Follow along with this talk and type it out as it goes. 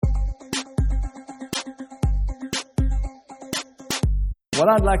What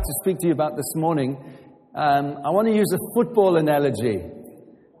I'd like to speak to you about this morning, I want to use a football analogy.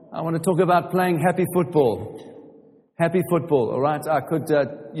 I want to talk about playing happy football. Happy football, all right? I could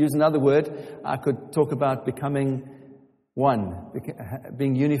use another word. I could talk about becoming one,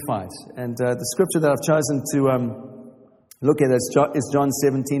 being unified. And the scripture that I've chosen to look at is John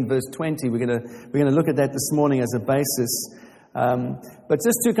 17, verse 20. We're going to look at that this morning as a basis. But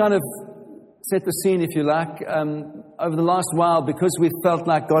just to kind of set the scene, if you like, over the last while, because we've felt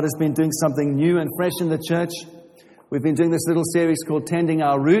like God has been doing something new and fresh in the church, we've been doing this little series called Tending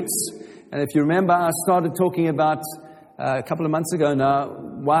Our Roots. And if you remember, I started talking about a couple of months ago now,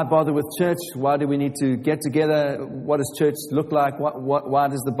 why bother with church? Why do we need to get together? What does church look like? Why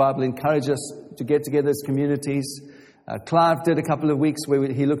does the Bible encourage us to get together as communities? Clive did a couple of weeks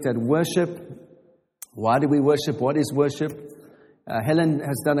where he looked at worship. Why do we worship? What is worship? Helen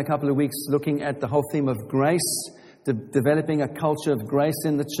has done a couple of weeks looking at the whole theme of grace, developing a culture of grace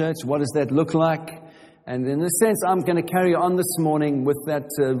in the church. What does that look like? And in a sense, I'm going to carry on this morning with that,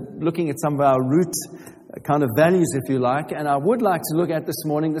 looking at some of our root kind of values, if you like. And I would like to look at this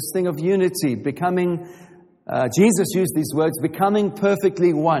morning this thing of unity, becoming, Jesus used these words, becoming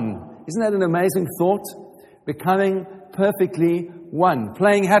perfectly one. Isn't that an amazing thought? Becoming perfectly one.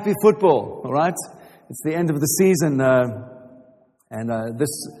 Playing happy football, all right? It's the end of the season. And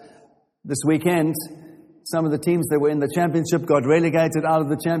this weekend, some of the teams that were in the championship got relegated out of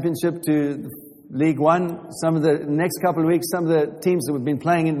the championship to League One. Some of the next couple of weeks, some of the teams that have been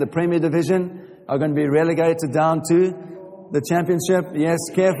playing in the Premier Division are going to be relegated down to the championship. Yes,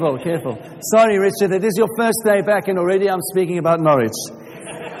 careful. Sorry, Richard, it is your first day back and already I'm speaking about Norwich.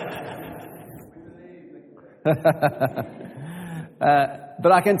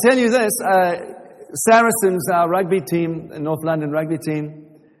 But I can tell you this, Saracens, our rugby team, North London rugby team,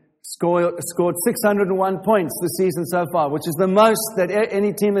 scored 601 points this season so far, which is the most that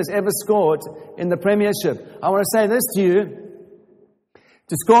any team has ever scored in the Premiership. I want to say this to you.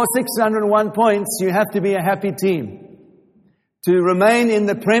 To score 601 points, you have to be a happy team. To remain in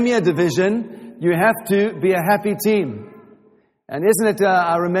the Premier Division, you have to be a happy team. And isn't it,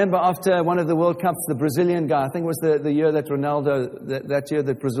 I remember after one of the World Cups, the Brazilian guy, I think it was the year that Ronaldo, that year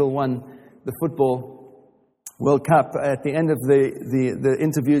that Brazil won the football World Cup, at the end of the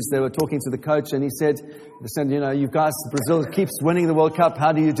interviews, they were talking to the coach, and he said, you know, you guys, Brazil keeps winning the World Cup,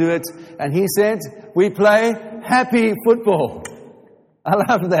 how do you do it? And he said, we play happy football. I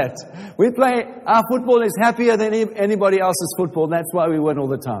love that. Our football is happier than anybody else's football. That's why we win all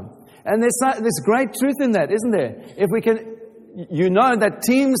the time. And there's great truth in that, isn't there? If we can, you know that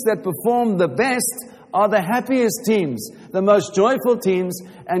teams that perform the best are the happiest teams, the most joyful teams,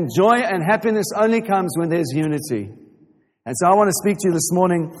 and joy and happiness only comes when there's unity. And so I want to speak to you this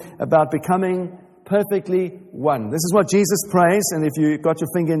morning about becoming perfectly one. This is what Jesus prays, and if you got your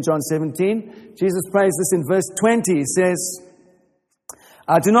finger in John 17, Jesus prays this in verse 20. He says,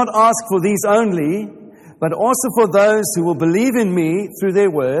 I do not ask for these only, but also for those who will believe in me through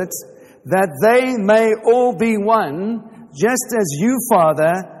their words, that they may all be one, just as you,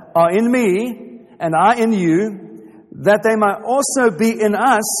 Father, are in me, and I in you, that they might also be in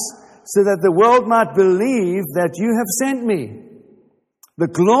us, so that the world might believe that you have sent me. The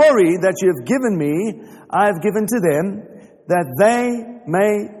glory that you have given me, I have given to them, that they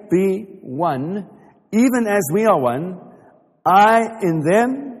may be one, even as we are one, I in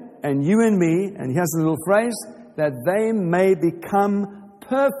them, and you in me, and here's the little phrase, that they may become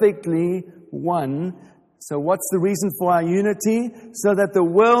perfectly one. So what's the reason for our unity? So that the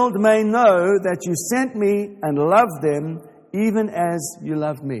world may know that you sent me and loved them even as you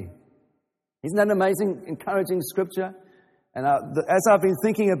loved me. Isn't that amazing, encouraging scripture? And as I've been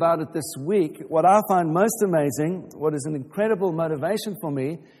thinking about it this week, what I find most amazing, what is an incredible motivation for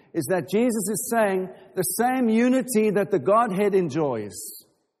me, is that Jesus is saying the same unity that the Godhead enjoys.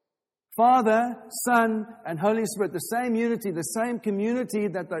 Father, Son, and Holy Spirit, the same unity, the same community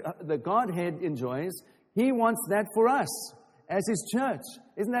that the Godhead enjoys. He wants that for us as His church.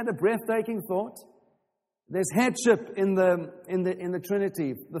 Isn't that a breathtaking thought? There's headship in the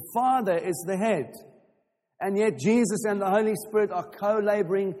Trinity. The Father is the head. And yet Jesus and the Holy Spirit are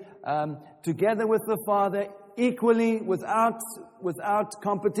co-laboring together with the Father, equally, without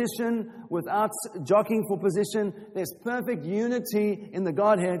competition, without jockeying for position. There's perfect unity in the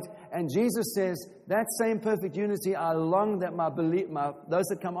Godhead. And Jesus says, that same perfect unity, I long that those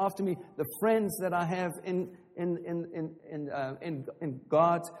that come after me, the friends that I have in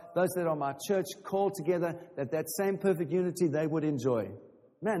God, those that are my church, called together, that same perfect unity they would enjoy.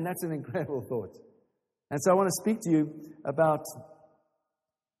 Man, that's an incredible thought. And so I want to speak to you about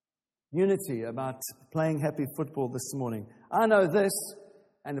unity, about playing happy football this morning. I know this,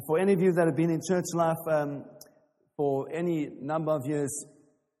 And for any of you that have been in church life for any number of years,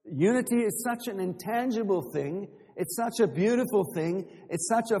 unity is such an intangible thing. It's such a beautiful thing. It's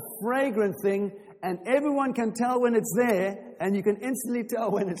such a fragrant thing. And everyone can tell when it's there, and you can instantly tell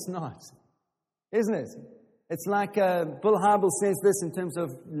when it's not. Isn't it? It's like Bill Hybels says this in terms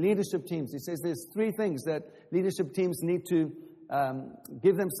of leadership teams. He says there's three things that leadership teams need to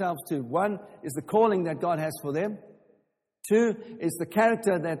give themselves to. One is the calling that God has for them. Two is the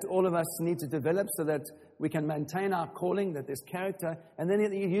character that all of us need to develop so that we can maintain our calling, that there's character. And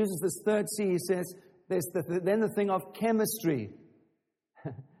then he uses this third C. He says there's then the thing of chemistry.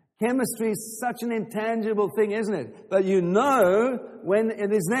 Chemistry is such an intangible thing, isn't it? But you know when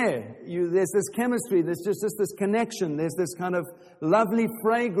it is there. There's this chemistry, there's just this connection, there's this kind of lovely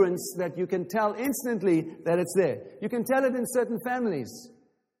fragrance that you can tell instantly that it's there. You can tell it in certain families.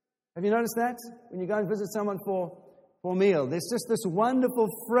 Have you noticed that? When you go and visit someone for a meal, there's just this wonderful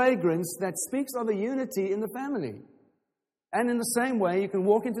fragrance that speaks of a unity in the family. And in the same way, you can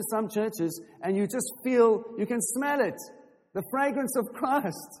walk into some churches and you just feel, you can smell it. The fragrance of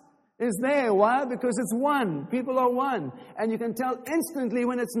Christ is there. Why? Because it's one. People are one. And you can tell instantly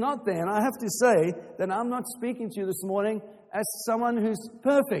when it's not there. And I have to say that I'm not speaking to you this morning as someone who's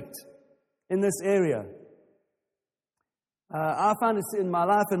perfect in this area. I found it's in my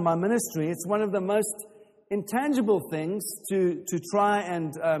life, in my ministry, it's one of the most intangible things to try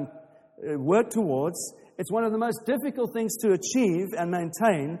and work towards. It's one of the most difficult things to achieve and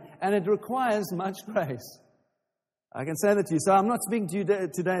maintain, and it requires much grace. I can say that to you. So I'm not speaking to you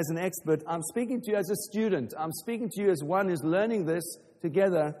today as an expert. I'm speaking to you as a student. I'm speaking to you as one who's learning this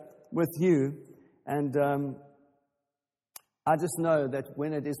together with you. And I just know that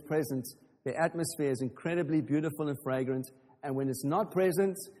when it is present, the atmosphere is incredibly beautiful and fragrant. And when it's not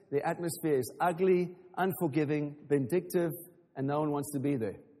present, the atmosphere is ugly, unforgiving, vindictive, and no one wants to be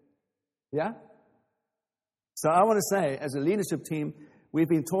there. Yeah? So I want to say, as a leadership team, we've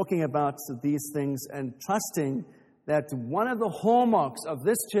been talking about these things and trusting that one of the hallmarks of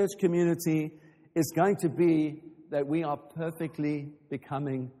this church community is going to be that we are perfectly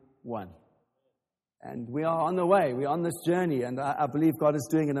becoming one. And we are on the way. We're on this journey, and I believe God is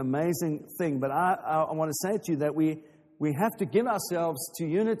doing an amazing thing. But I want to say to you that we have to give ourselves to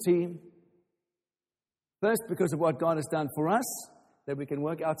unity, first because of what God has done for us, that we can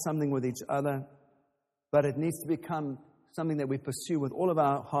work out something with each other, but it needs to become something that we pursue with all of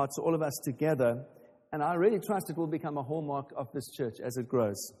our hearts, all of us together. And I really trust it will become a hallmark of this church as it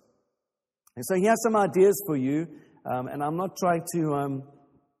grows. And so here's some ideas for you. And I'm not trying to,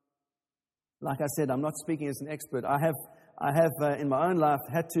 like I said, I'm not speaking as an expert. I have in my own life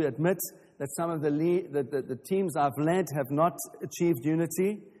had to admit that some of the teams I've led have not achieved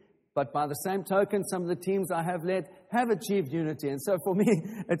unity. But by the same token, some of the teams I have led have achieved unity. And so for me,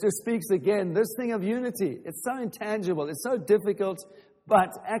 it just speaks again, this thing of unity. It's so intangible. It's so difficult. But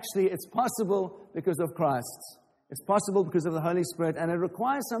actually, it's possible because of Christ. It's possible because of the Holy Spirit. And it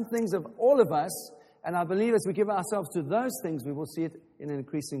requires some things of all of us. And I believe as we give ourselves to those things, we will see it in an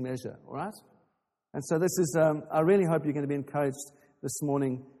increasing measure. All right? And so this is, I really hope you're going to be encouraged this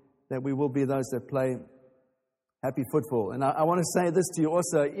morning that we will be those that play happy football. And I want to say this to you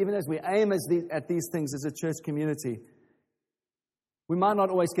also, even as we aim at these things as a church community, we might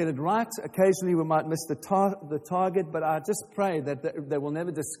not always get it right. Occasionally we might miss the target, but I just pray that will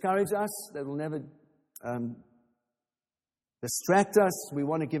never discourage us, that will never distract us. We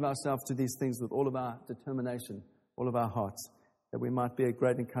want to give ourselves to these things with all of our determination, all of our hearts, that we might be a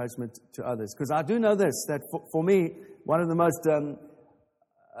great encouragement to others. Because I do know this, that for me, one of the most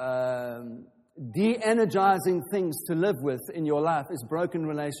de-energizing things to live with in your life is broken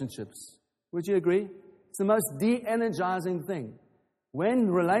relationships. Would you agree? It's the most de-energizing thing. When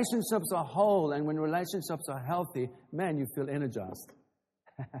relationships are whole and when relationships are healthy, man, you feel energized.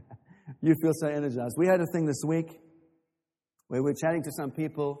 You feel so energized. We had a thing this week where we were chatting to some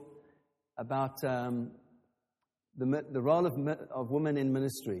people about the role of women in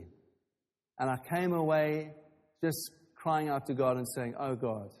ministry. And I came away just crying out to God and saying, oh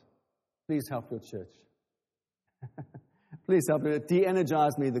God, please help your church. Please help me. It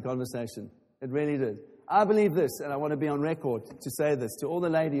de-energized me, the conversation. It really did. I believe this, and I want to be on record to say this to all the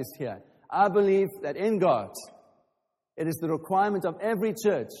ladies here. I believe that in God, it is the requirement of every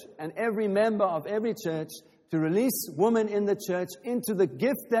church and every member of every church to release women in the church into the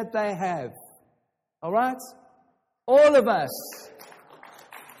gift that they have. All right? All of us.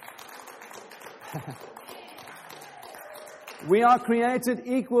 We are created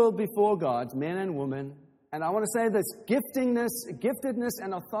equal before God, men and women. And I want to say this, giftedness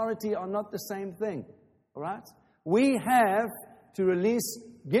and authority are not the same thing. All right? We have to release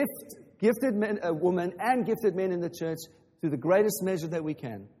gifted men, women and gifted men in the church to the greatest measure that we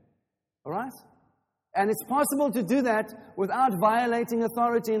can. All right? And it's possible to do that without violating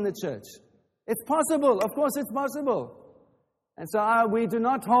authority in the church. It's possible. Of course it's possible. And so we do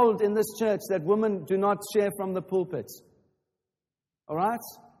not hold in this church that women do not share from the pulpit. All right?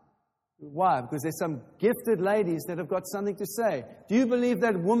 Why? Because there's some gifted ladies that have got something to say. Do you believe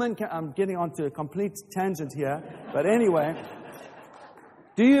that women can... I'm getting onto a complete tangent here. But anyway,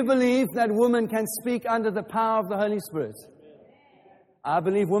 do you believe that women can speak under the power of the Holy Spirit? I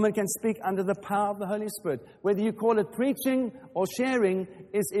believe women can speak under the power of the Holy Spirit. Whether you call it preaching or sharing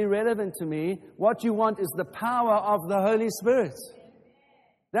is irrelevant to me. What you want is the power of the Holy Spirit.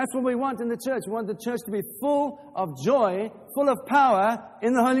 That's what we want in the church. We want the church to be full of joy, full of power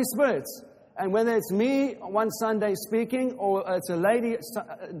in the Holy Spirit. And whether it's me one Sunday speaking or it's a lady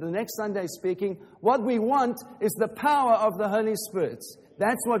the next Sunday speaking, what we want is the power of the Holy Spirit.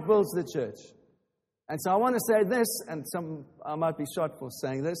 That's what builds the church. And so I want to say this, and I might be shot for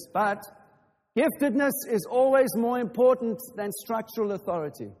saying this, but giftedness is always more important than structural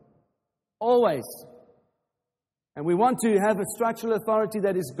authority. Always. And we want to have a structural authority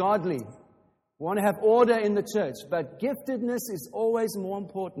that is godly. We want to have order in the church, but giftedness is always more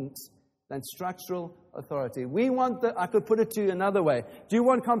important than structural authority. I could put it to you another way. Do you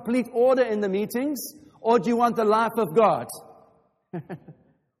want complete order in the meetings, or do you want the life of God?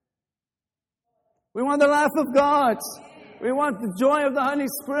 We want the life of God. We want the joy of the Holy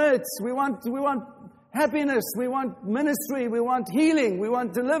Spirit. We want happiness. We want ministry. We want healing. We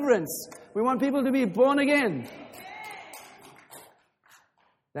want deliverance. We want people to be born again.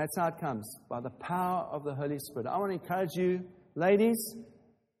 That's how it comes, by the power of the Holy Spirit. I want to encourage you, ladies,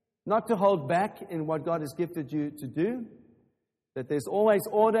 not to hold back in what God has gifted you to do, that there's always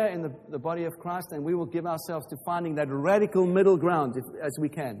order in the body of Christ, and we will give ourselves to finding that radical middle ground as we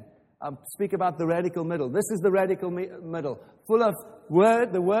can. Speak about the radical middle. This is the radical middle. Full of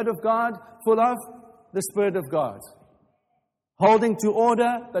the Word of God, full of the Spirit of God. Holding to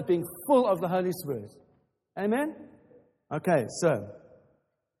order, but being full of the Holy Spirit. Amen? Okay, so,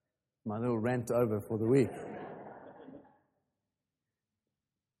 my little rant over for the week.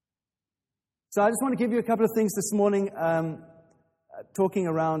 So I just want to give you a couple of things this morning, talking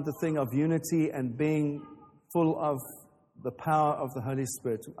around the thing of unity and being full of the power of the Holy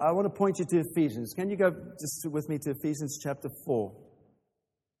Spirit. I want to point you to Ephesians. Can you go just with me to Ephesians chapter 4?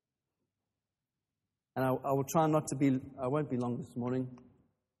 And I will try not to be, I won't be long this morning.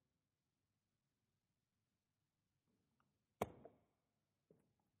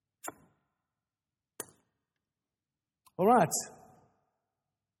 All right.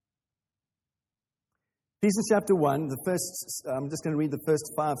 Ephesians chapter 1, I'm just going to read the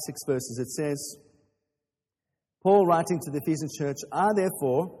first 5-6 verses. It says, Paul writing to the Ephesian church, I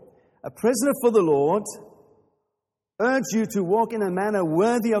therefore, a prisoner for the Lord, urge you to walk in a manner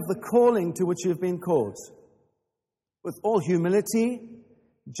worthy of the calling to which you have been called, with all humility,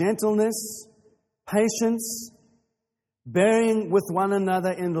 gentleness, patience, bearing with one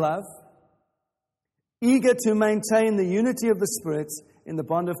another in love, eager to maintain the unity of the Spirit in the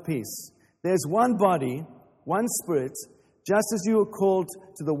bond of peace. There's one body, one Spirit, just as you are called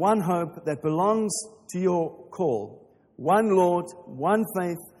to the one hope that belongs to your call. One Lord, one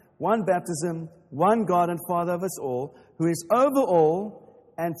faith, one baptism, one God and Father of us all, who is over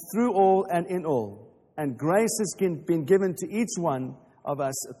all and through all and in all. And grace has been given to each one of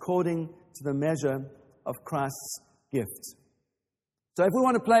us according to the measure of Christ's gift. So if we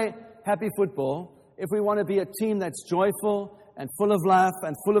want to play happy football, if we want to be a team that's joyful and full of life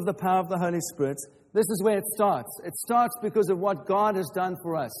and full of the power of the Holy Spirit, this is where it starts. It starts because of what God has done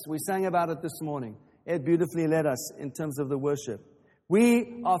for us. We sang about it this morning. Ed beautifully led us in terms of the worship.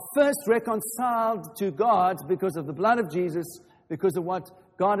 We are first reconciled to God because of the blood of Jesus, because of what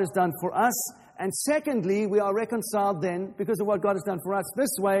God has done for us. And secondly, we are reconciled then because of what God has done for us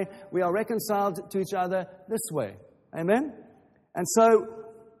this way. We are reconciled to each other this way. Amen? And so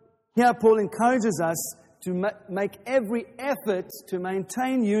here Paul encourages us to make every effort to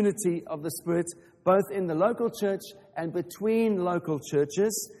maintain unity of the Spirit, both in the local church and between local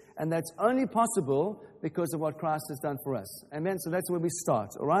churches. And that's only possible because of what Christ has done for us. Amen? So that's where we start,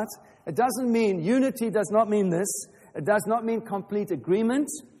 all right? It doesn't mean, unity does not mean this. It does not mean complete agreement.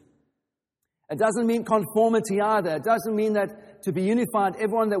 It doesn't mean conformity either. It doesn't mean that to be unified,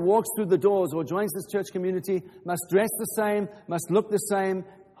 everyone that walks through the doors or joins this church community must dress the same, must look the same,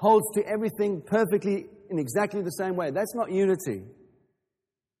 holds to everything perfectly in exactly the same way. That's not unity.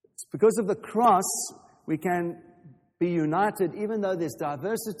 It's because of the cross we can be united. Even though there's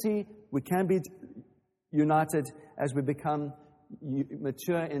diversity, we can be united as we become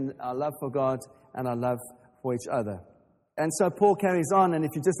mature in our love for God and our love for each other. And so Paul carries on, and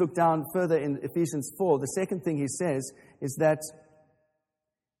if you just look down further in Ephesians 4, the second thing he says is that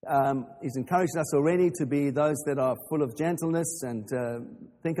he's encouraged us already to be those that are full of gentleness and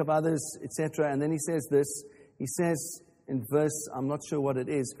think of others, etc. And then he says this, he says in verse, I'm not sure what it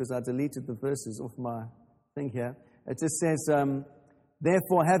is because I deleted the verses off my thing here. It just says,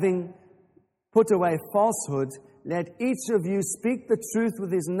 therefore, having put away falsehood, let each of you speak the truth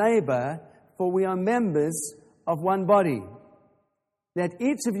with his neighbor, for we are members of one body. Let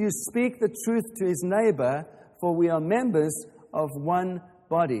each of you speak the truth to his neighbor, for we are members of one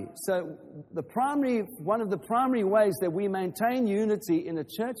body. So one of the primary ways that we maintain unity in a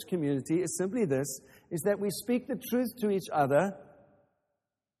church community is simply this, is that we speak the truth to each other.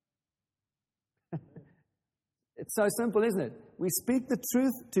 It's so simple, isn't it? We speak the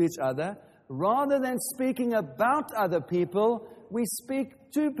truth to each other. Rather than speaking about other people, we speak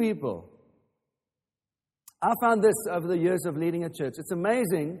to people. I found this over the years of leading a church. It's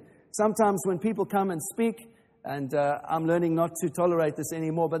amazing sometimes when people come and speak, and I'm learning not to tolerate this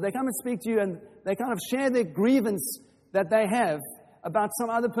anymore, but they come and speak to you and they kind of share their grievance that they have about some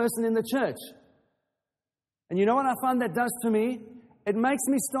other person in the church. And you know what I find that does to me? It makes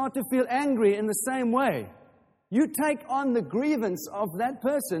me start to feel angry in the same way. You take on the grievance of that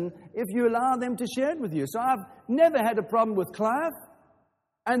person if you allow them to share it with you. So I've never had a problem with Clive.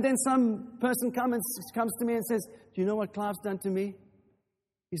 And then some person comes to me and says, do you know what Clive's done to me?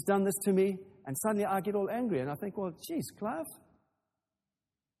 He's done this to me. And suddenly I get all angry. And I think, well, geez, Clive.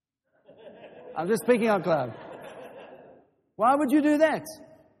 I'm just picking on Clive. Why would you do that?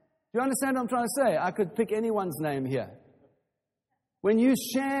 Do you understand what I'm trying to say? I could pick anyone's name here. When you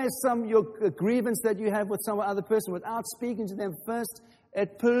share your grievance that you have with some other person without speaking to them first,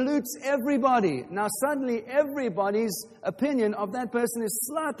 it pollutes everybody. Now suddenly everybody's opinion of that person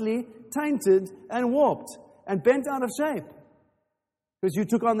is slightly tainted and warped and bent out of shape because you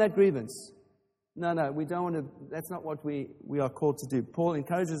took on that grievance. No, we don't want to. That's not what we are called to do. Paul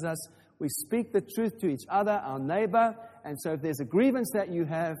encourages us. We speak the truth to each other, our neighbor. And so if there's a grievance that you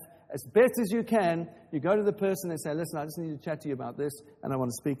have, as best as you can, you go to the person and say, listen, I just need to chat to you about this, and I want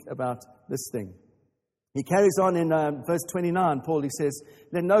to speak about this thing. He carries on in verse 29, Paul, he says,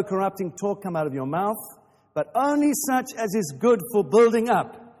 let no corrupting talk come out of your mouth, but only such as is good for building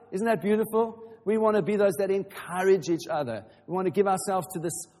up. Isn't that beautiful? We want to be those that encourage each other. We want to give ourselves to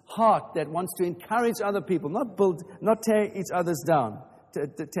this heart that wants to encourage other people, not tear each other's down, to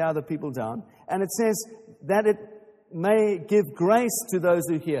tear other people down. And it says that it may give grace to those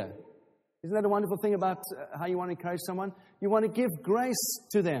who hear. Isn't that a wonderful thing about how you want to encourage someone? You want to give grace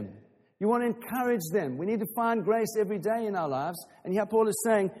to them. You want to encourage them. We need to find grace every day in our lives. And here Paul is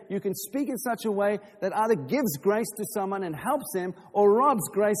saying you can speak in such a way that either gives grace to someone and helps them or robs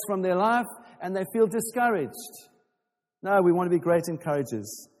grace from their life and they feel discouraged. No, we want to be great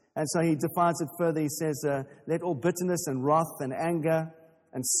encouragers. And so he defines it further. He says, let all bitterness and wrath and anger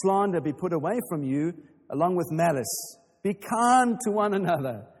and slander be put away from you along with malice. Be kind to one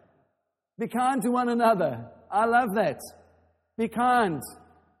another. Be kind to one another. I love that. Be kind.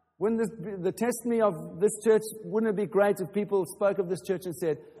 Wouldn't the testimony of this church, wouldn't it be great if people spoke of this church and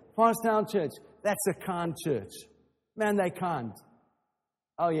said, Forest Town Church, that's a kind church. Man, they're kind.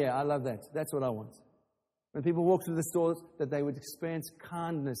 Oh yeah, I love that. That's what I want. When people walk through the stores, that they would experience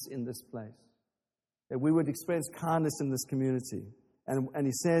kindness in this place. That we would experience kindness in this community. And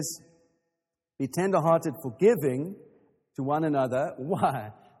he says, be tender-hearted, forgiving to one another.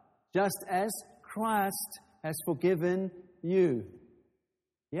 Why? Just as Christ has forgiven you.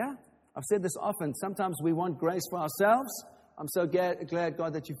 Yeah? I've said this often. Sometimes we want grace for ourselves. I'm so glad,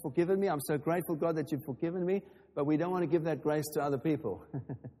 God, that you've forgiven me. I'm so grateful, God, that you've forgiven me. But we don't want to give that grace to other people.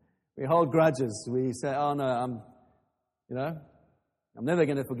 We hold grudges. We say, oh, no, I'm never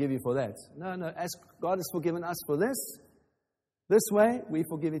going to forgive you for that. No. As God has forgiven us for this way, we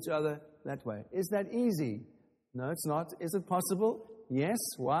forgive each other that way. Is that easy? No, it's not. Is it possible? Yes.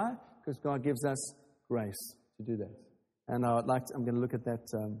 Why? Because God gives us grace to do that. And I'm going to look at that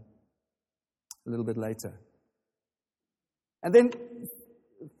a little bit later. And then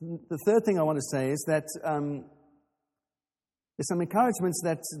the third thing I want to say is that there's some encouragements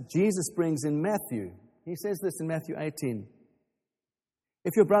that Jesus brings in Matthew. He says this in Matthew 18.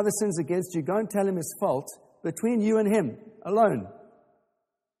 If your brother sins against you, go and tell him his fault between you and him alone.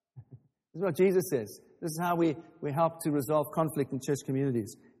 This is what Jesus says. This is how we help to resolve conflict in church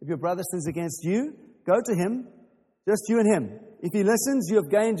communities. If your brother sins against you, go to him, just you and him. If he listens, you have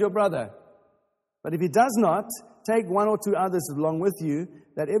gained your brother. But if he does not, take one or two others along with you,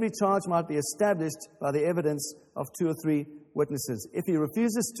 that every charge might be established by the evidence of two or three witnesses. If he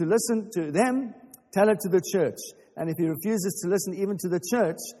refuses to listen to them, tell it to the church. And if he refuses to listen even to the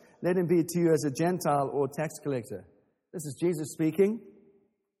church, let him be to you as a Gentile or tax collector. This is Jesus speaking.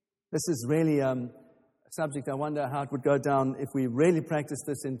 This is really a subject I wonder how it would go down if we really practiced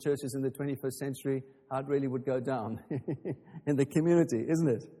this in churches in the 21st century, how it really would go down in the community, isn't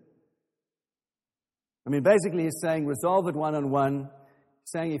it? I mean, basically he's saying resolve it one-on-one,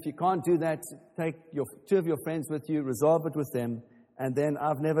 saying if you can't do that, take two of your friends with you, resolve it with them, and then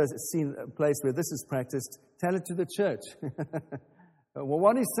I've never seen a place where this is practiced, tell it to the church. Well,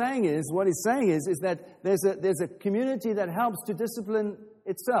 what he's saying is that there's a community that helps to discipline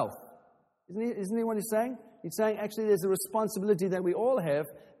itself. Isn't he what he's saying? He's saying actually there's a responsibility that we all have,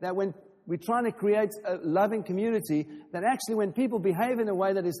 that when we're trying to create a loving community, that actually when people behave in a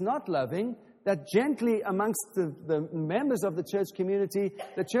way that is not loving, that gently amongst the members of the church community,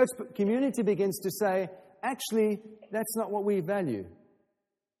 the church community begins to say, actually, that's not what we value.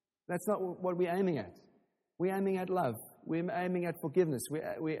 That's not what we're aiming at. We're aiming at love. We're aiming at forgiveness.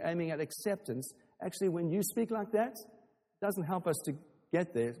 We're aiming at acceptance. Actually, when you speak like that, it doesn't help us to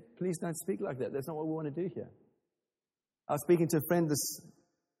get there. Please don't speak like that. That's not what we want to do here. I was speaking to a friend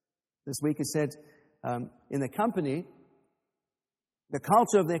this week who said, in the company, the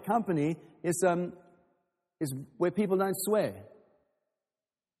culture of their company is where people don't swear.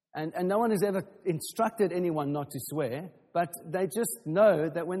 And no one has ever instructed anyone not to swear, but they just know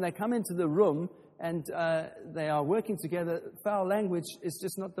that when they come into the room and they are working together, foul language is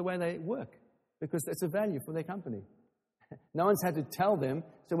just not the way they work, because it's a value for their company. No one's had to tell them.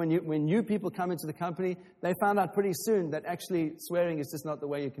 So when new people come into the company, they found out pretty soon that actually swearing is just not the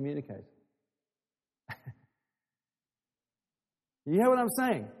way you communicate. You hear what I'm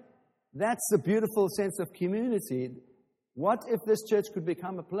saying? That's the beautiful sense of community. What if this church could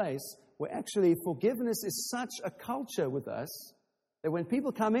become a place where actually forgiveness is such a culture with us that when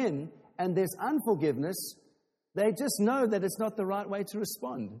people come in and there's unforgiveness, they just know that it's not the right way to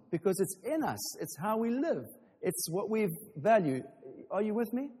respond because it's in us. It's how we live. It's what we value. Are you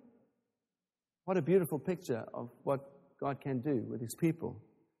with me? What a beautiful picture of what God can do with His people.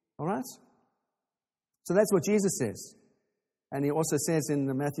 All right? So that's what Jesus says. And He also says in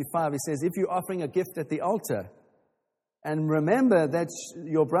Matthew 5, He says, if you're offering a gift at the altar, and remember that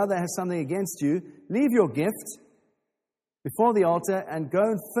your brother has something against you, leave your gift before the altar and go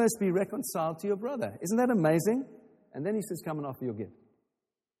and first be reconciled to your brother. Isn't that amazing? And then He says, come and offer your gift.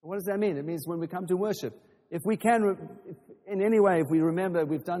 What does that mean? It means when we come to worship, if we can, in any way, if we remember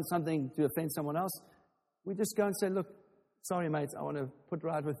we've done something to offend someone else, we just go and say, look, sorry, mates, I want to put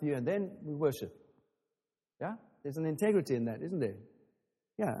right with you, and then we worship. Yeah? There's an integrity in that, isn't there?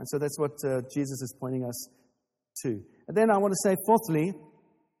 Yeah, and so that's what Jesus is pointing us to. And then I want to say, fourthly,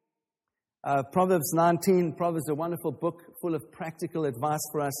 Proverbs 19. Proverbs is a wonderful book full of practical advice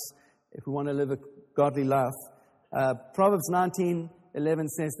for us if we want to live a godly life. Proverbs 19:11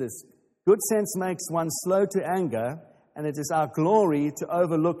 says this, good sense makes one slow to anger, and it is our glory to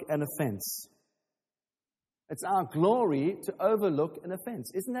overlook an offense. It's our glory to overlook an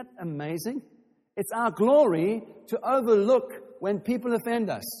offense. Isn't that amazing? It's our glory to overlook when people offend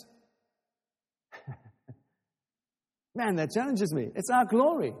us. Man, that challenges me. It's our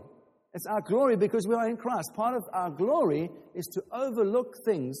glory. It's our glory because we are in Christ. Part of our glory is to overlook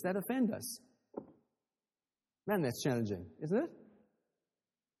things that offend us. Man, that's challenging, isn't it?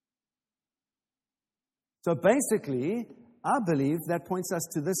 So basically, I believe that points us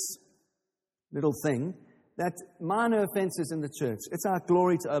to this little thing, that minor offenses in the church, it's our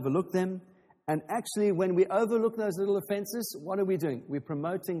glory to overlook them. And actually, when we overlook those little offenses, what are we doing? We're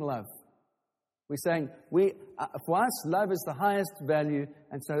promoting love. We're saying, for us, love is the highest value,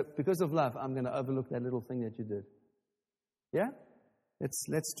 and so because of love, I'm going to overlook that little thing that you did. Yeah?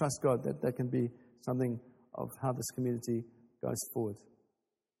 Let's trust God that can be something of how this community goes forward.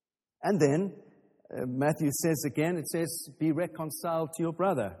 And then, Matthew says again, it says, be reconciled to your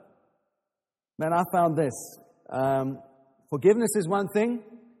brother. Man, I found this. Forgiveness is one thing.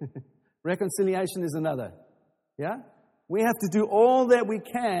 Reconciliation is another. Yeah? We have to do all that we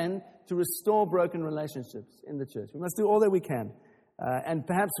can to restore broken relationships in the church. We must do all that we can. And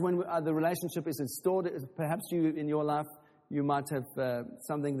perhaps when the relationship is restored, perhaps you, in your life, you might have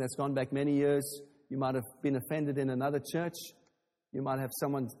something that's gone back many years. You might have been offended in another church. You might have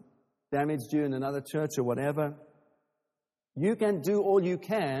someone damaged you in another church or whatever. You can do all you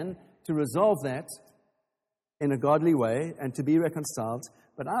can to resolve that in a godly way and to be reconciled.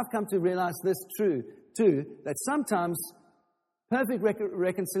 But I've come to realize this too, that sometimes perfect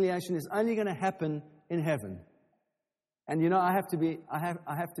reconciliation is only going to happen in heaven. And I have to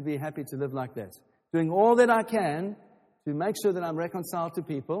be happy to live like that. Doing all that I can to make sure that I'm reconciled to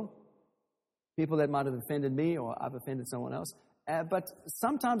people that might have offended me or I've offended someone else. But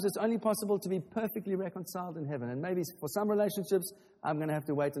sometimes it's only possible to be perfectly reconciled in heaven. And maybe for some relationships, I'm going to have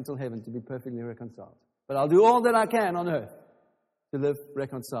to wait until heaven to be perfectly reconciled. But I'll do all that I can on earth to live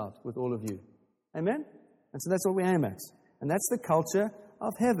reconciled with all of you. Amen? And so that's what we aim at. And that's the culture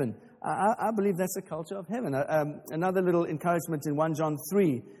of heaven. I believe that's the culture of heaven. Another little encouragement in 1 John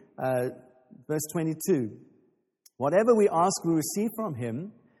 3, verse 22. Whatever we ask, we receive from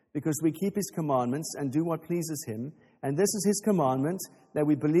him, because we keep his commandments and do what pleases him. And this is his commandment, that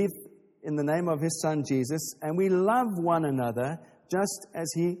we believe in the name of his Son Jesus, and we love one another just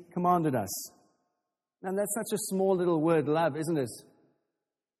as he commanded us. And that's such a small little word, love, isn't it?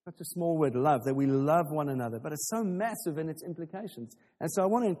 Such a small word, love, that we love one another. But it's so massive in its implications. And so I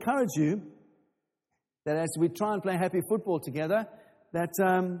want to encourage you that as we try and play happy football together, that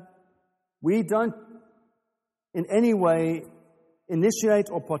we don't in any way initiate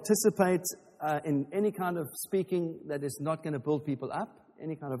or participate in any kind of speaking that is not going to build people up,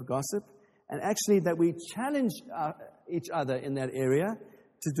 any kind of gossip, and actually that we challenge each other in that area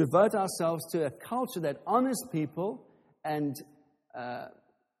to devote ourselves to a culture that honors people and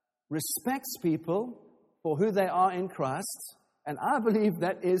respects people for who they are in Christ. And I believe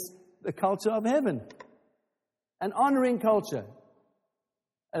that is the culture of heaven. An honoring culture.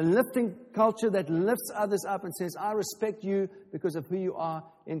 A lifting culture that lifts others up and says, I respect you because of who you are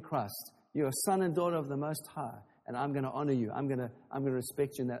in Christ. You're a son and daughter of the Most High, and I'm going to honor you. I'm going to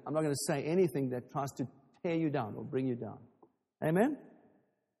respect you in that. I'm not going to say anything that tries to tear you down or bring you down. Amen?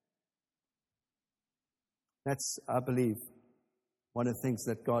 That's, I believe, one of the things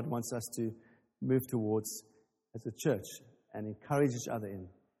that God wants us to move towards as a church and encourage each other in.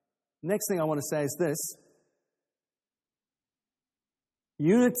 Next thing I want to say is this.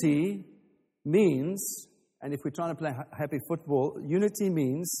 Unity means, and if we're trying to play happy football, unity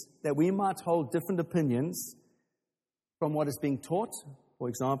means that we might hold different opinions from what is being taught, for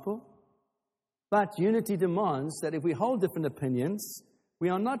example. But unity demands that if we hold different opinions, we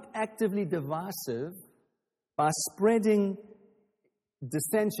are not actively divisive by spreading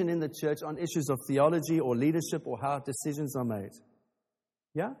dissension in the church on issues of theology or leadership or how decisions are made.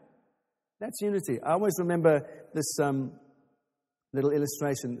 Yeah? That's unity. I always remember this little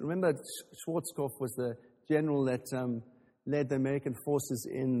illustration. Remember, Schwarzkopf was the general that led the American forces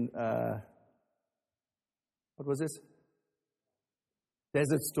in, what was it?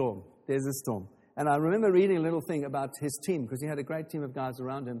 Desert Storm. And I remember reading a little thing about his team, because he had a great team of guys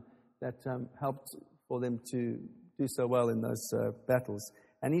around him that helped for them to do so well in those battles.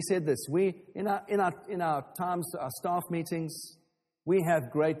 And he said this: in our times, our staff meetings, we have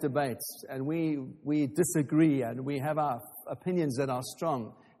great debates, and we disagree, and we have our opinions that are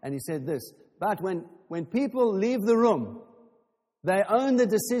strong. And he said this: but when people leave the room, they own the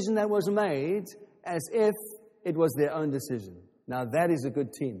decision that was made as if it was their own decision. Now that is a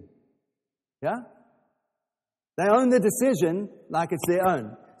good team. Yeah? They own the decision like it's their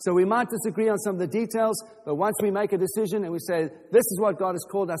own. So we might disagree on some of the details, but once we make a decision and we say, this is what God has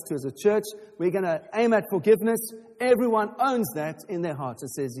called us to as a church, we're going to aim at forgiveness. Everyone owns that in their hearts and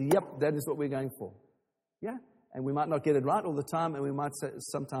says, yep, that is what we're going for. Yeah? And we might not get it right all the time, and we might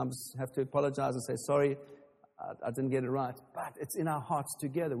sometimes have to apologize and say, sorry, I didn't get it right. But it's in our hearts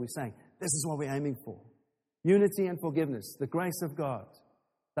together. We're saying, this is what we're aiming for. Unity and forgiveness, the grace of God,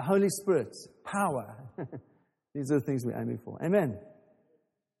 the Holy Spirit, power. These are the things we're aiming for. Amen.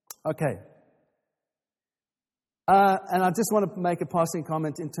 Okay. And I just want to make a passing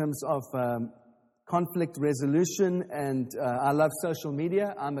comment in terms of conflict resolution. And I love social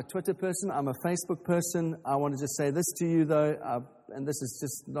media. I'm a Twitter person. I'm a Facebook person. I want to just say this to you, though, and this is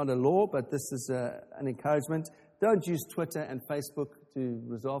just not a law, but this is an encouragement. Don't use Twitter and Facebook to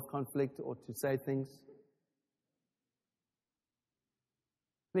resolve conflict or to say things.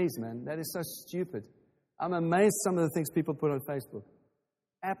 Please, man, that is so stupid. I'm amazed some of the things people put on Facebook.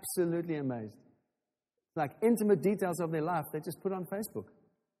 Absolutely amazed. Like intimate details of their life, they just put on Facebook.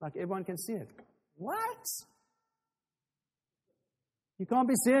 Like everyone can see it. What? You can't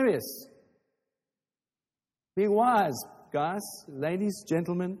be serious. Be wise, guys, ladies,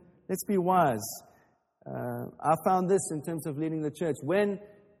 gentlemen. Let's be wise. I found this in terms of leading the church. When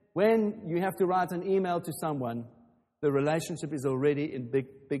you have to write an email to someone, the relationship is already in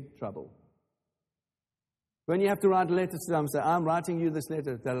big trouble. When you have to write a letter to someone, say, I'm writing you this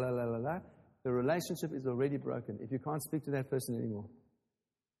letter, the relationship is already broken if you can't speak to that person anymore.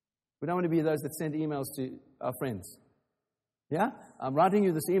 We don't want to be those that send emails to our friends. Yeah? I'm writing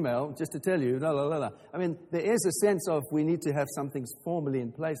you this email just to tell you, I mean, there is a sense of we need to have some things formally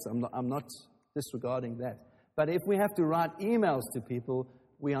in place. I'm not disregarding that. But if we have to write emails to people,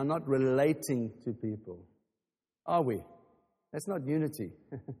 we are not relating to people. Are we? That's not unity.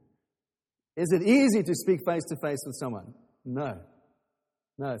 Is it easy to speak face-to-face with someone? No.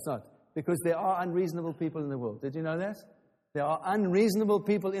 No, it's not. Because there are unreasonable people in the world. Did you know that? There are unreasonable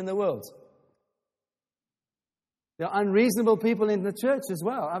people in the world. There are unreasonable people in the church as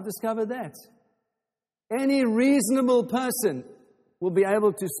well. I've discovered that. Any reasonable person will be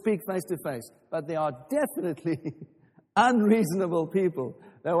able to speak face-to-face. But there are definitely unreasonable people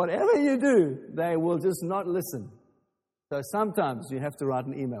that whatever you do, they will just not listen. So sometimes you have to write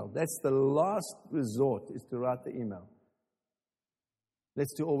an email. That's the last resort, is to write the email.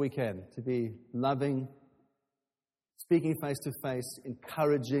 Let's do all we can to be loving, speaking face-to-face,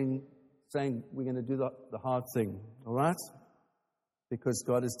 encouraging, saying we're going to do the hard thing. All right? Because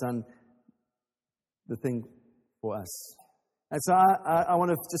God has done the thing for us. And so I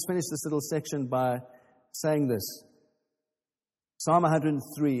want to just finish this little section by saying this. Psalm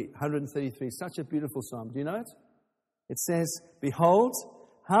 133, such a beautiful psalm. Do you know it? It says, "Behold,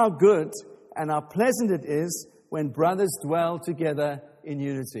 how good and how pleasant it is when brothers dwell together in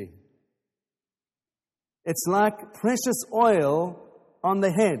unity." It's like precious oil on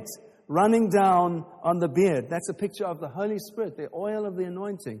the head, running down on the beard. That's a picture of the Holy Spirit, the oil of the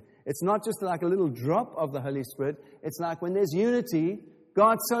anointing. It's not just like a little drop of the Holy Spirit. It's like when there's unity,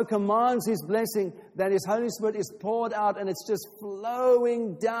 God so commands His blessing that His Holy Spirit is poured out and it's just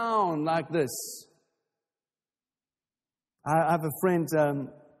flowing down like this. I have a friend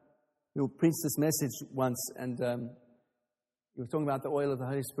who preached this message once, and he was talking about the oil of the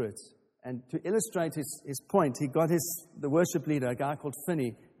Holy Spirit. And to illustrate his point, he got the worship leader, a guy called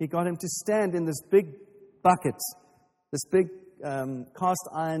Finney, he got him to stand in this big bucket, this big cast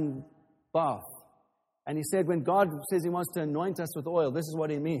iron bath. And he said, when God says He wants to anoint us with oil, this is what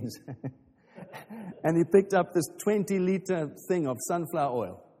He means. And he picked up this 20-liter thing of sunflower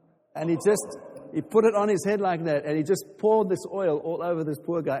oil. And he put it on his head like that, and he just poured this oil all over this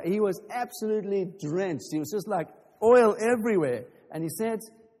poor guy. He was absolutely drenched. He was just like oil everywhere. And he said,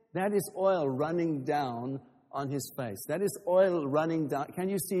 that is oil running down on his face. That is oil running down. Can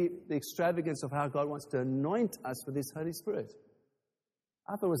you see the extravagance of how God wants to anoint us with His Holy Spirit?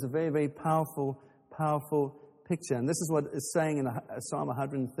 I thought it was a very, very powerful picture. And this is what it's saying in Psalm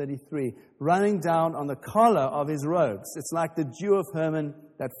 133. Running down on the collar of His robes. It's like the dew of Hermon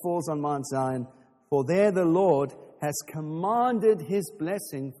that falls on Mount Zion. For there the Lord has commanded His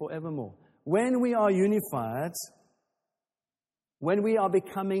blessing forevermore. When we are unified, when we are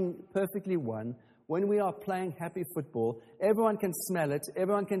becoming perfectly one, when we are playing happy football, everyone can smell it,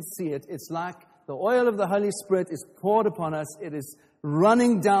 everyone can see it. It's like the oil of the Holy Spirit is poured upon us. It is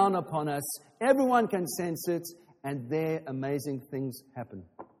running down upon us. Everyone can sense it, and there amazing things happen.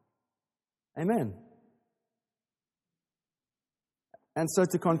 Amen. And so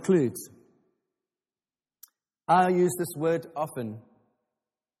to conclude, I use this word often,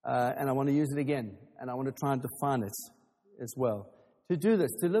 and I want to use it again, and I want to try and define it as well. To do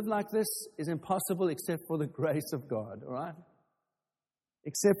this, to live like this, is impossible except for the grace of God, all right?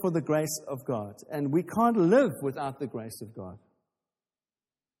 Except for the grace of God. And we can't live without the grace of God.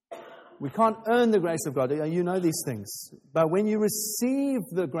 We can't earn the grace of God. You know these things. But when you receive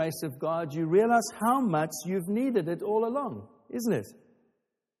the grace of God, you realize how much you've needed it all along, isn't it?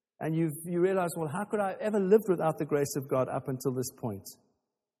 And you realize, well, how could I ever lived without the grace of God up until this point?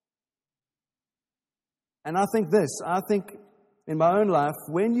 And I think in my own life,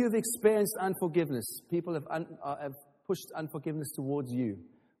 when you've experienced unforgiveness, people have pushed unforgiveness towards you.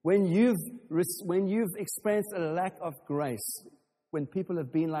 When you've experienced a lack of grace, when people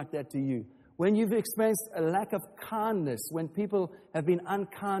have been like that to you. When you've experienced a lack of kindness, when people have been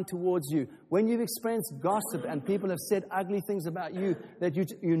unkind towards you. When you've experienced gossip and people have said ugly things about you that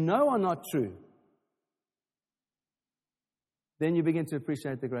you know are not true. Then you begin to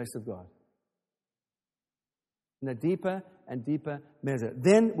appreciate the grace of God. In a deeper and deeper measure.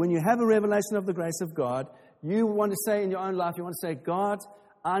 Then, when you have a revelation of the grace of God, you want to say in your own life, you want to say, God,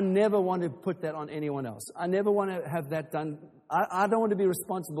 I never want to put that on anyone else. I never want to have that done. I don't want to be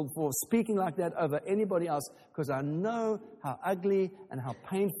responsible for speaking like that over anybody else because I know how ugly and how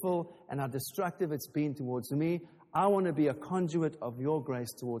painful and how destructive it's been towards me. I want to be a conduit of your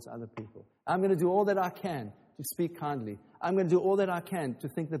grace towards other people. I'm going to do all that I can to speak kindly. I'm going to do all that I can to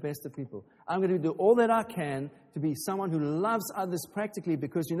think the best of people. I'm going to do all that I can to be someone who loves others practically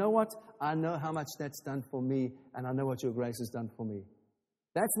because you know what? I know how much that's done for me and I know what your grace has done for me.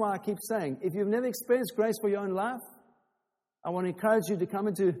 That's why I keep saying, if you've never experienced grace for your own life, I want to encourage you to come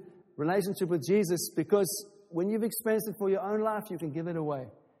into relationship with Jesus because when you've experienced it for your own life, you can give it away.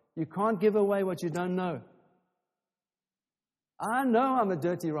 You can't give away what you don't know. I know I'm a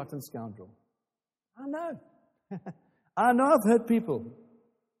dirty, rotten scoundrel. I know. I know I've hurt people.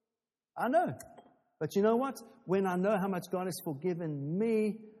 I know. But you know what? When I know how much God has forgiven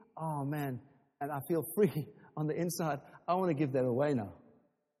me, oh man, and I feel free on the inside, I want to give that away now.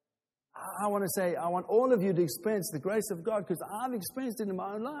 I want to say, I want all of you to experience the grace of God because I've experienced it in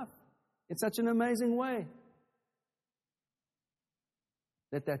my own life in such an amazing way.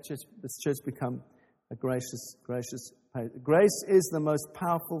 Let this church become a gracious place. Grace is the most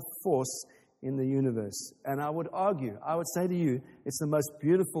powerful force in the universe. And I would say to you, it's the most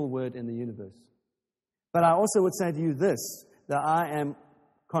beautiful word in the universe. But I also would say to you this, that I am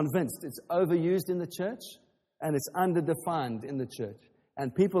convinced it's overused in the church and it's underdefined in the church.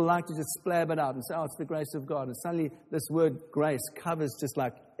 And people like to just splab it out and say, oh, it's the grace of God. And suddenly this word grace covers just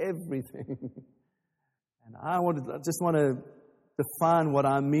like everything. And I just want to define what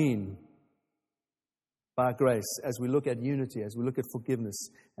I mean by grace as we look at unity, as we look at forgiveness,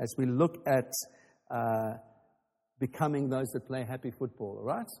 as we look at becoming those that play happy football, all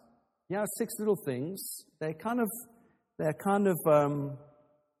right? Yeah, 6 little things. They're kind of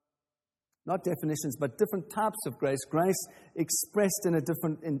not definitions, but different types of grace. Grace expressed in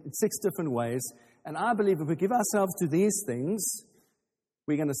 6 different ways. And I believe if we give ourselves to these things,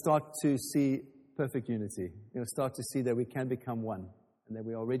 we're going to start to see perfect unity. We're going to start to see that we can become one, and that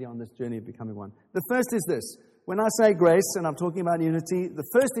we're already on this journey of becoming one. The first is this. When I say grace, and I'm talking about unity, the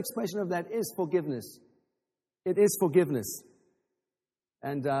first expression of that is forgiveness. It is forgiveness.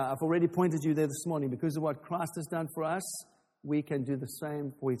 And I've already pointed you there this morning. Because of what Christ has done for us, we can do the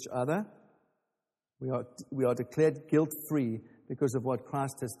same for each other. We are declared guilt-free because of what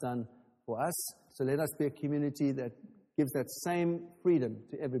Christ has done for us. So let us be a community that gives that same freedom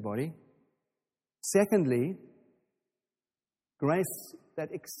to everybody. Secondly, grace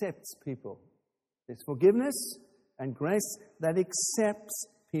that accepts people. There's forgiveness and grace that accepts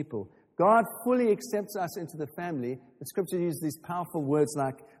people. God fully accepts us into the family. The Scripture uses these powerful words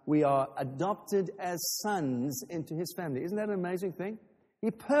like, we are adopted as sons into His family. Isn't that an amazing thing?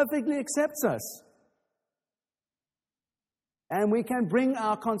 He perfectly accepts us. And we can bring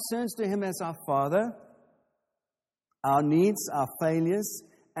our concerns to Him as our Father, our needs, our failures,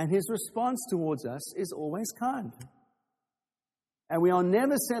 and His response towards us is always kind. And we are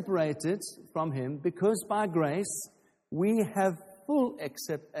never separated from Him because by grace we have full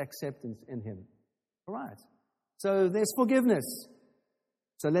acceptance in Him. All right. So there's forgiveness.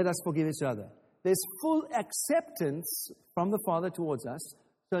 So let us forgive each other. There's full acceptance from the Father towards us.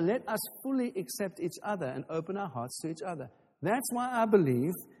 So let us fully accept each other and open our hearts to each other. That's why I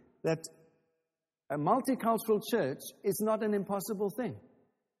believe that a multicultural church is not an impossible thing.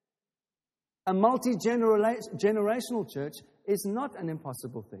 A multi-generational church is not an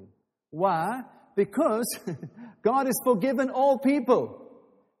impossible thing. Why? Because God has forgiven all people,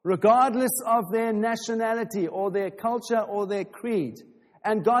 regardless of their nationality or their culture or their creed.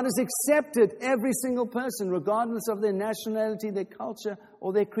 And God has accepted every single person, regardless of their nationality, their culture,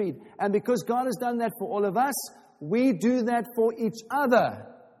 or their creed. And because God has done that for all of us, we do that for each other.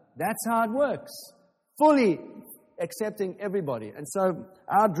 That's how it works. Fully accepting everybody. And so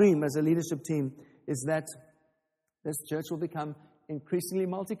our dream as a leadership team is that this church will become increasingly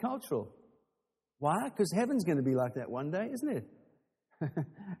multicultural. Why? Because heaven's going to be like that one day, isn't it?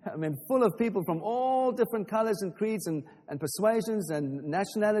 I mean, full of people from all different colors and creeds and persuasions and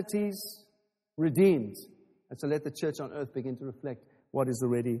nationalities, redeemed. And so let the church on earth begin to reflect what is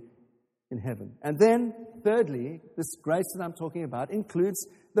already in heaven. And then, thirdly, this grace that I'm talking about includes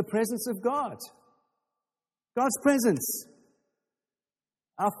the presence of God. God's presence.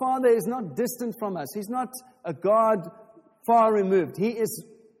 Our Father is not distant from us. He's not a God far removed. He is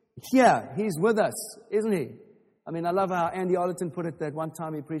here. He's with us, isn't He? I mean, I love how Andy Ollerton put it that one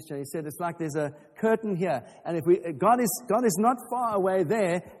time he preached, and he said it's like there's a curtain here, and if God is not far away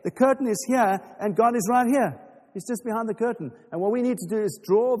there, the curtain is here, and God is right here. He's just behind the curtain. And what we need to do is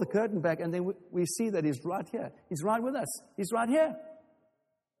draw the curtain back, and then we see that He's right here. He's right with us. He's right here.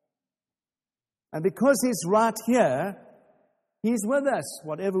 And because He's right here, He's with us.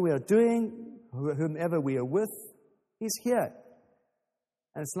 Whatever we are doing, whomever we are with, He's here.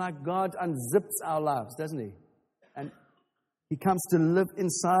 And it's like God unzips our lives, doesn't He? And He comes to live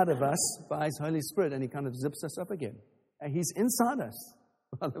inside of us by His Holy Spirit, and He kind of zips us up again. And He's inside us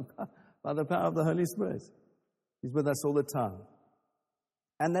by the power of the Holy Spirit. He's with us all the time.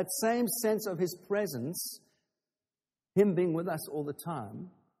 And that same sense of His presence, Him being with us all the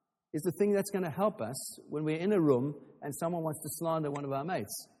time, is the thing that's going to help us when we're in a room and someone wants to slander one of our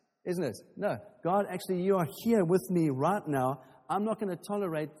mates, isn't it? No, God, actually, you are here with me right now. I'm not going to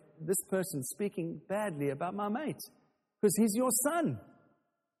tolerate this person speaking badly about my mate. Because He's your son.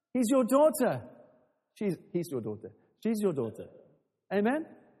 He's your daughter. He's your daughter. She's your daughter. Amen?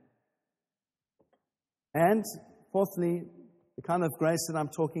 And fourthly, the kind of grace that I'm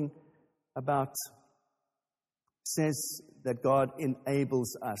talking about says that God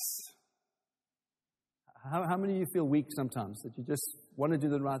enables us. How many of you feel weak sometimes? That you just want to do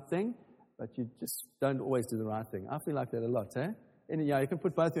the right thing, but you just don't always do the right thing? I feel like that a lot, eh? And yeah, you can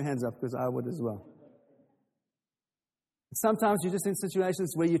put both your hands up because I would as well. Sometimes you're just in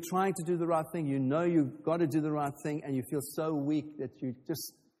situations where you're trying to do the right thing. You know you've got to do the right thing, and you feel so weak that you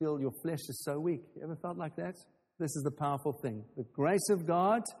just feel your flesh is so weak. You ever felt like that? This is the powerful thing. The grace of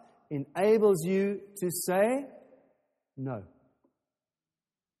God enables you to say no.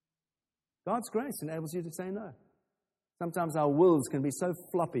 God's grace enables you to say no. Sometimes our wills can be so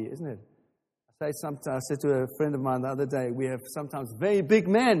floppy, isn't it? I said to a friend of mine the other day, we have sometimes very big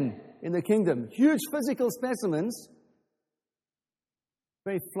men in the kingdom, huge physical specimens,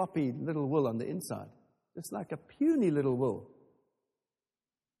 very floppy little will on the inside. Just like a puny little will.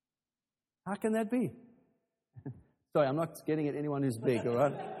 How can that be? Sorry, I'm not getting at anyone who's big, all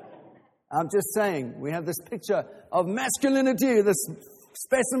right? I'm just saying, we have this picture of masculinity, this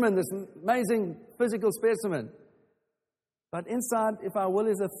specimen, this amazing physical specimen. But inside, if our will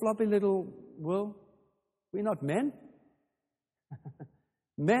is a floppy little will, we're not men.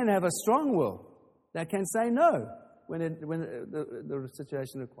 Men have a strong will that can say no when the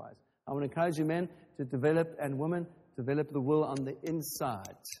situation requires. I want to encourage you men to develop, and women, develop the will on the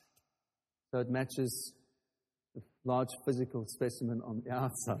inside so it matches the large physical specimen on the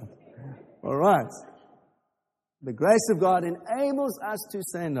outside. All right. The grace of God enables us to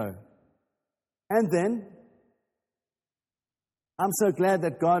say no. And then, I'm so glad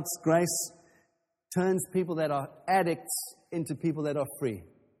that God's grace turns people that are addicts into people that are free.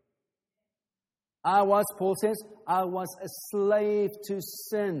 Paul says, I was a slave to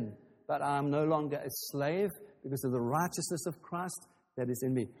sin, but I am no longer a slave because of the righteousness of Christ that is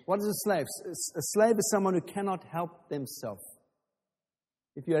in me. What is a slave? A slave is someone who cannot help themselves.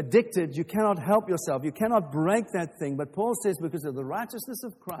 If you're addicted, you cannot help yourself. You cannot break that thing. But Paul says, because of the righteousness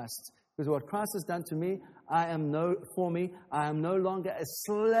of Christ, because of what Christ has done to me, I am no longer a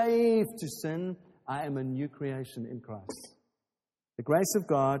slave to sin. I am a new creation in Christ. The grace of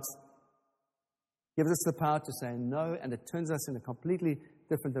God gives us the power to say no, and it turns us in a completely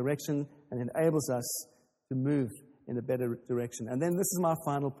different direction and enables us to move in a better direction. And then this is my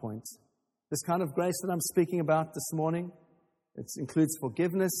final point. This kind of grace that I'm speaking about this morning, it includes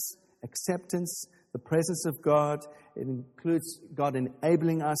forgiveness, acceptance, the presence of God. It includes God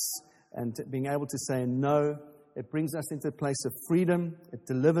enabling us and being able to say no. It brings us into a place of freedom. It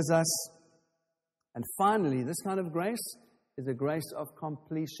delivers us. And finally, this kind of grace is a grace of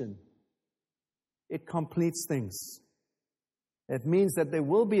completion. It completes things. It means that there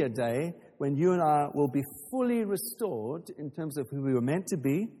will be a day when you and I will be fully restored in terms of who we were meant to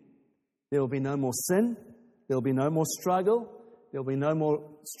be. There will be no more sin. There will be no more struggle. There will be no more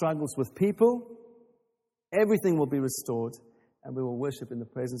struggles with people. Everything will be restored, and we will worship in the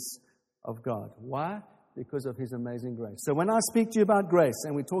presence of God. Why? Because of His amazing grace. So when I speak to you about grace,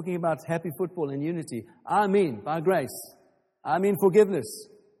 and we're talking about happy football and unity, I mean by grace. I mean forgiveness.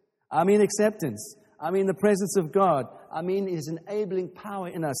 I mean acceptance. I mean the presence of God. I mean His enabling power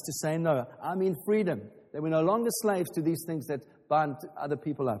in us to say no. I mean freedom, that we're no longer slaves to these things that bind other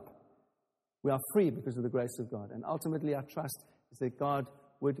people up. We are free because of the grace of God. And ultimately, our trust is that God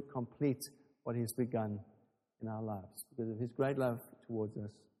would complete what He has begun in our lives because of His great love towards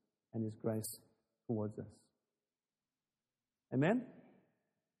us and His grace towards us. Amen?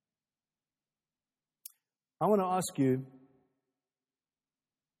 I want to ask you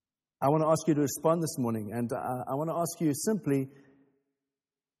to respond this morning, and I want to ask you simply,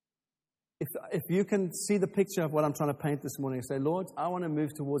 if you can see the picture of what I'm trying to paint this morning, and say, Lord, I want to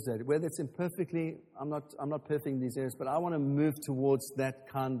move towards that. Whether it's imperfectly, I'm not perfect in these areas, but I want to move towards that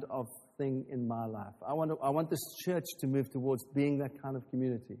kind of thing in my life. I want this church to move towards being that kind of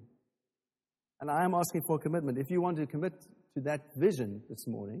community. And I am asking for a commitment. If you want to commit to that vision this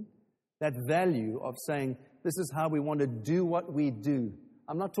morning, that value of saying, this is how we want to do what we do.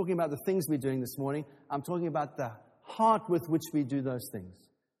 I'm not talking about the things we're doing this morning. I'm talking about the heart with which we do those things.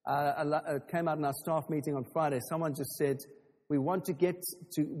 It came out in our staff meeting on Friday. Someone just said, we want to get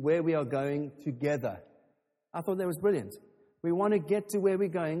to where we are going together. I thought that was brilliant. We want to get to where we're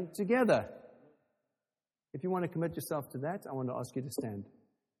going together. If you want to commit yourself to that, I want to ask you to stand.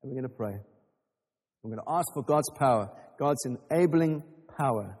 And we're going to pray. I'm going to ask for God's power, God's enabling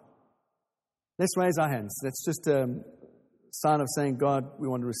power. Let's raise our hands. That's just a sign of saying, God, we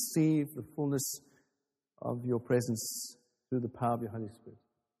want to receive the fullness of your presence through the power of your Holy Spirit.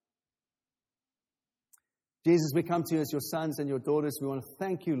 Jesus, we come to you as your sons and your daughters. We want to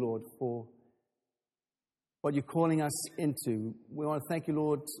thank you, Lord, for what you're calling us into. We want to thank you,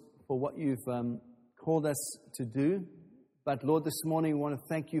 Lord, for what you've called us to do. But, Lord, this morning we want to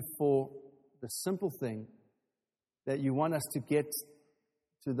thank you for the simple thing that you want us to get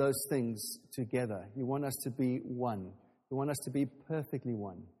to those things together. You want us to be one. You want us to be perfectly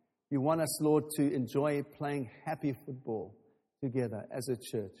one. You want us, Lord, to enjoy playing happy football together as a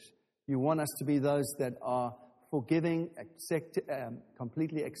church. You want us to be those that are forgiving,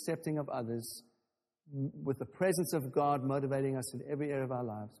 completely accepting of others, with the presence of God motivating us in every area of our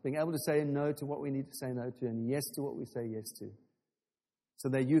lives, being able to say no to what we need to say no to and yes to what we say yes to, so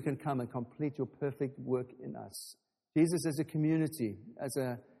that you can come and complete your perfect work in us. Jesus, as a community, as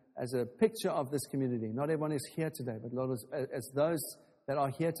a picture of this community, not everyone is here today, but Lord, as those that are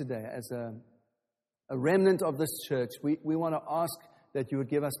here today, as a remnant of this church, we want to ask that you would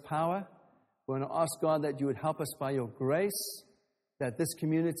give us power. We want to ask, God, that you would help us by your grace, that this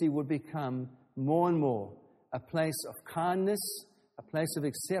community would become more and more a place of kindness, a place of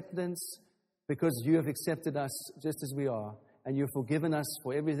acceptance, because you have accepted us just as we are, and you've forgiven us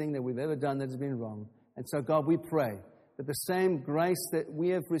for everything that we've ever done that has been wrong. And so, God, we pray that the same grace that we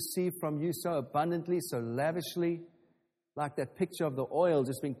have received from you so abundantly, so lavishly, like that picture of the oil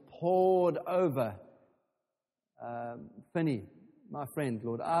just being poured over Finney, my friend,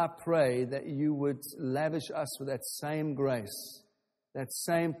 Lord, I pray that you would lavish us with that same grace, that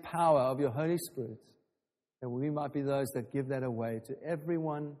same power of your Holy Spirit, that we might be those that give that away to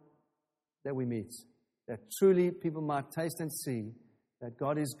everyone that we meet, that truly people might taste and see that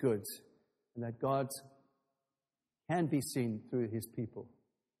God is good and that God can be seen through his people.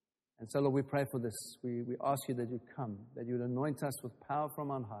 And so, Lord, we pray for this. We ask you that you come, that you would anoint us with power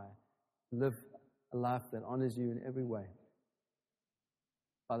from on high, live a life that honors you in every way.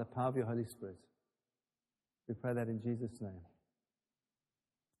 By the power of your Holy Spirit. We pray that in Jesus' name.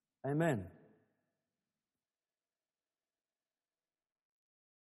 Amen.